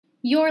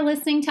You're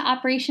listening to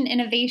Operation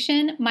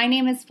Innovation. My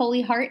name is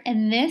Foley Hart,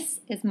 and this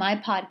is my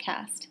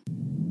podcast.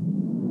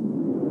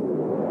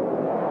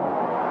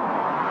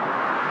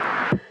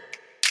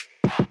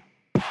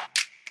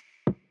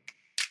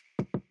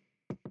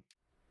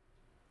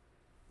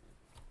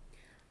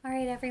 All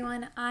right,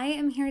 everyone, I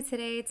am here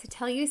today to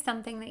tell you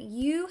something that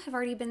you have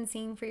already been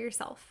seeing for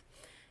yourself.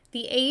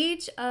 The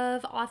age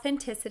of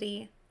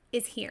authenticity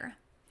is here.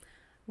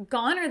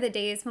 Gone are the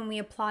days when we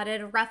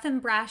applauded rough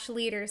and brash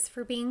leaders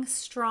for being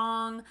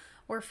strong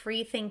or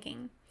free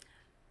thinking.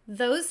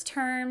 Those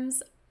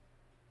terms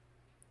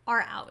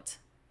are out.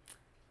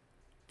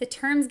 The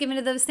terms given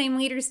to those same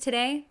leaders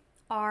today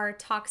are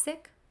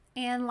toxic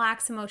and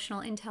lacks emotional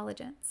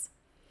intelligence.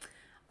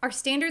 Our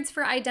standards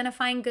for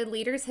identifying good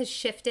leaders has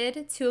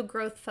shifted to a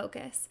growth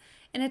focus,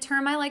 in a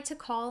term I like to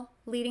call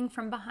leading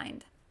from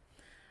behind.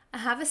 I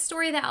have a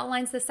story that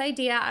outlines this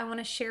idea I want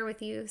to share with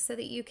you so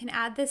that you can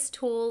add this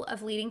tool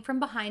of leading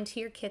from behind to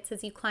your kits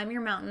as you climb your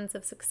mountains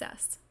of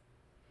success.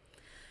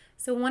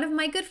 So one of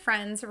my good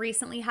friends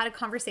recently had a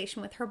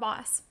conversation with her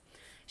boss.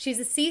 She's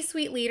a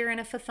C-suite leader in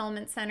a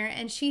fulfillment center,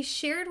 and she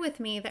shared with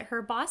me that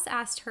her boss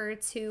asked her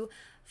to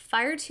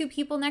fire 2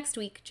 people next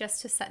week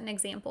just to set an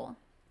example.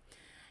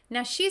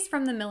 Now, she's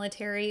from the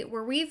military,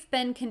 where we've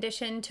been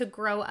conditioned to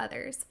grow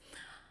others.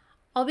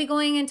 I'll be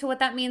going into what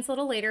that means a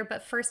little later,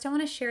 but first I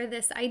want to share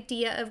this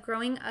idea of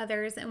growing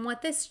others and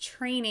what this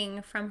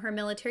training from her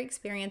military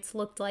experience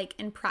looked like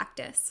in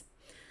practice.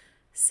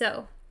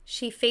 So,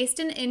 she faced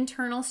an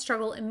internal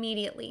struggle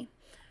immediately.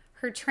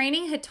 Her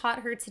training had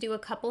taught her to do a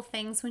couple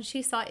things when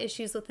she saw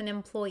issues with an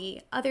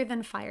employee, other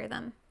than fire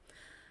them.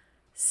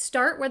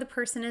 Start where the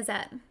person is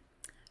at.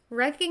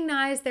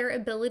 Recognize their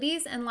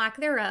abilities and lack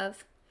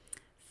thereof.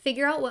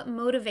 Figure out what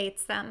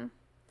motivates them.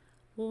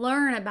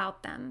 Learn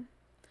about them.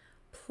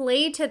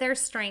 Play to their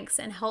strengths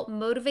and help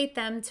motivate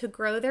them to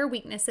grow their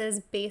weaknesses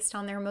based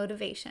on their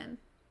motivation.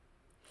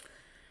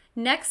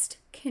 Next,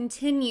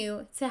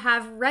 continue to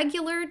have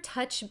regular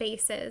touch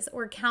bases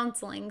or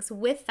counselings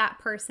with that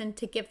person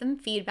to give them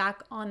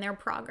feedback on their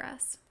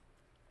progress.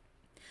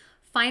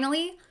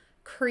 Finally,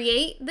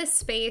 create the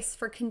space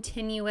for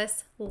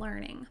continuous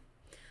learning.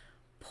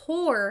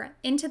 Pour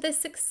into the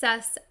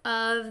success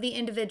of the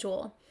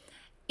individual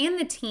and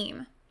the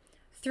team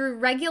through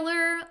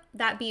regular,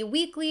 that be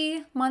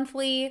weekly,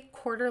 monthly,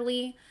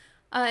 quarterly,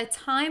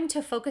 time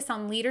to focus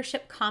on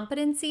leadership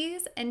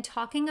competencies and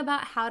talking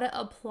about how to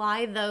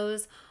apply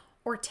those,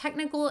 or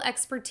technical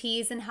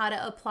expertise and how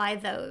to apply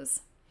those.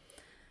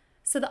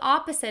 So the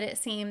opposite, it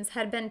seems,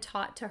 had been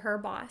taught to her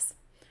boss,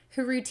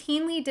 who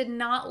routinely did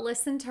not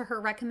listen to her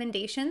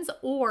recommendations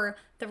or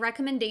the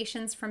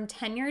recommendations from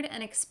tenured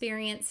and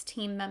experienced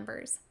team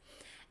members,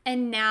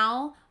 and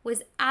now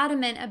was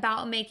adamant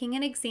about making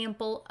an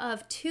example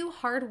of 2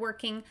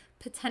 hardworking,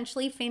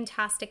 potentially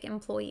fantastic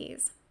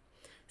employees.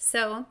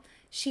 So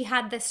she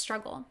had this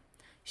struggle.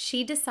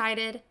 She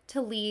decided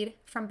to lead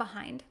from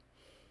behind.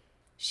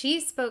 She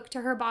spoke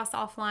to her boss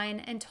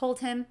offline and told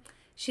him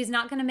she's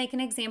not going to make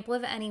an example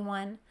of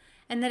anyone,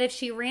 and that if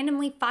she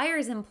randomly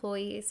fires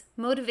employees,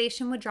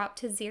 motivation would drop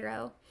to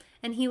 0,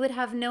 and he would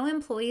have no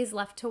employees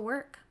left to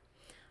work.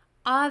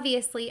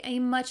 Obviously, a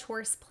much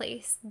worse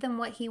place than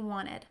what he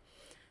wanted.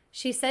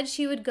 She said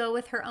she would go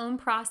with her own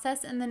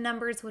process and the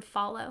numbers would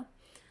follow.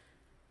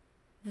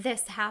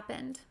 This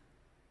happened.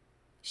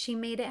 She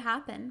made it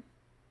happen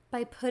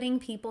by putting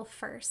people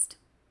first.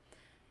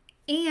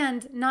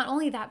 And not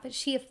only that, but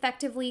she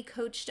effectively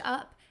coached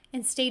up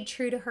and stayed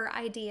true to her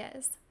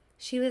ideas.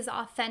 She was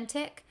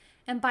authentic,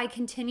 and by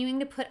continuing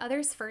to put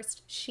others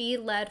first, she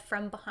led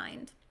from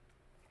behind.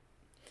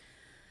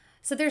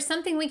 So there's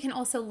something we can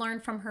also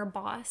learn from her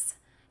boss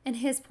and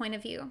his point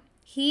of view.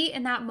 He,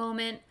 in that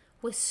moment,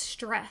 was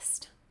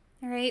stressed.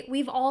 All right,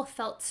 we've all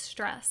felt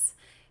stress.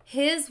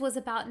 His was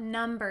about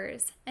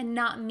numbers and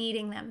not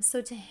meeting them.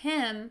 So to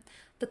him,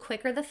 the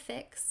quicker the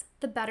fix,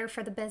 the better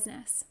for the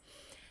business.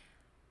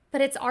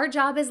 But it's our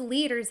job as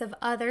leaders of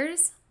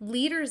others,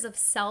 leaders of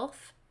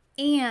self,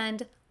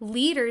 and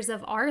leaders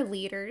of our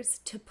leaders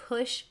to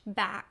push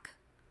back.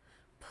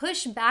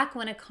 Push back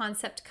when a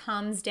concept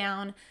comes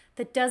down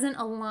that doesn't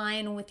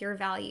align with your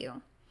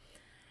value.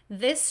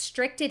 This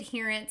strict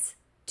adherence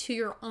to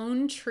your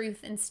own truth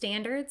and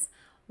standards,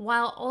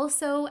 while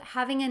also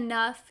having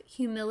enough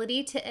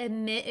humility to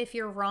admit if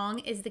you're wrong,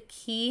 is the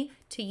key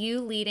to you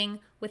leading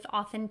with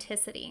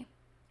authenticity.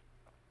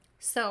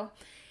 So,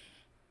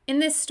 in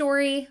this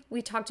story,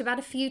 we talked about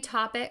a few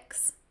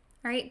topics,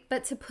 right?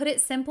 But to put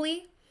it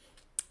simply,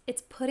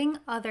 it's putting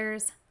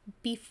others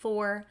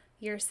before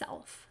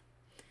yourself.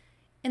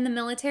 In the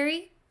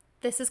military,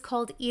 this is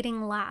called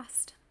eating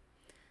last.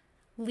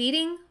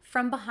 Leading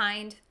from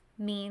behind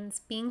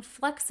means being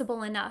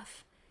flexible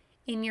enough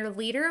in your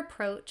leader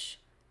approach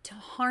to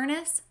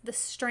harness the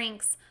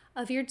strengths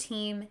of your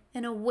team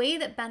in a way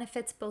that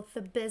benefits both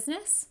the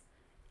business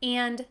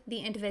and the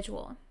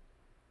individual.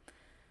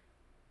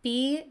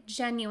 Be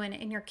genuine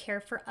in your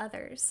care for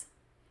others.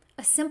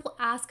 A simple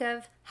ask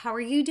of, "How are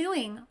you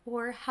doing?"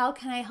 or "How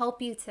can I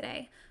help you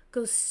today?"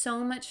 goes so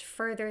much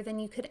further than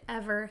you could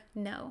ever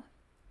know.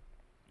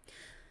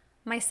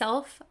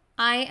 Myself,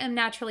 I am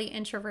naturally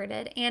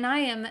introverted, and I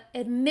am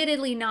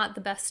admittedly not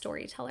the best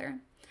storyteller.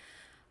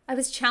 I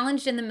was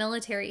challenged in the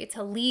military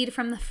to lead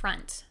from the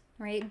front,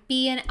 right?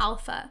 Be an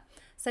alpha.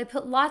 So I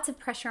put lots of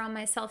pressure on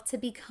myself to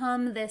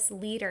become this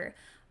leader.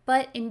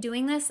 But in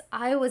doing this,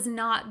 I was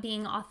not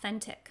being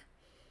authentic.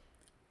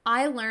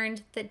 I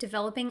learned that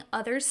developing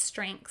others'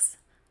 strengths,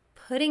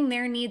 putting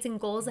their needs and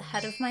goals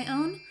ahead of my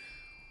own,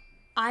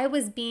 I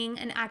was being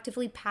an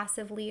actively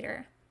passive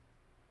leader.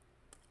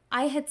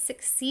 I had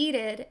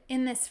succeeded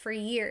in this for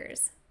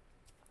years,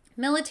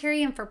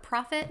 military and for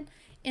profit,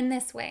 in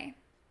this way.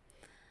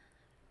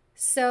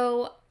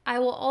 So I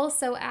will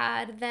also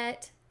add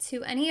that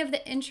to any of the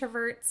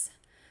introverts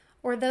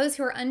or those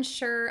who are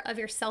unsure of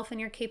yourself and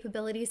your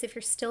capabilities, if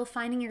you're still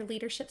finding your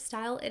leadership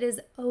style, it is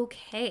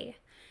okay.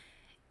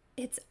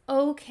 It's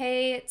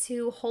okay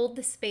to hold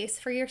the space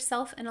for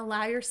yourself and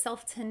allow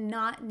yourself to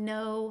not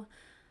know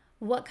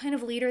what kind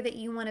of leader that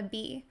you want to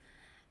be.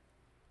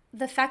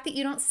 The fact that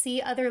you don't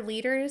see other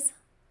leaders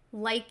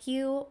like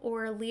you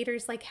or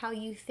leaders like how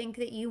you think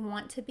that you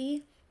want to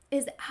be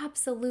is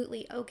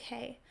absolutely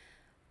okay.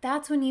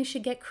 That's when you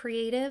should get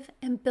creative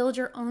and build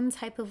your own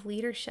type of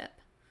leadership.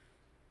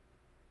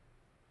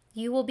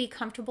 You will be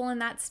comfortable in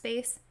that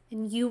space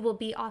and you will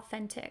be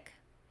authentic.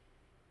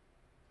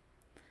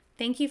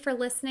 Thank you for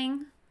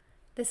listening.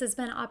 This has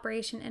been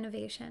Operation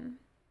Innovation.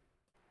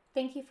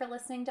 Thank you for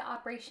listening to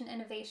Operation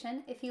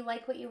Innovation. If you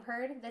like what you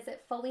heard,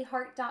 visit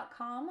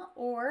fullyheart.com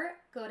or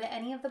go to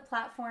any of the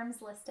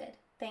platforms listed.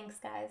 Thanks,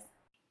 guys.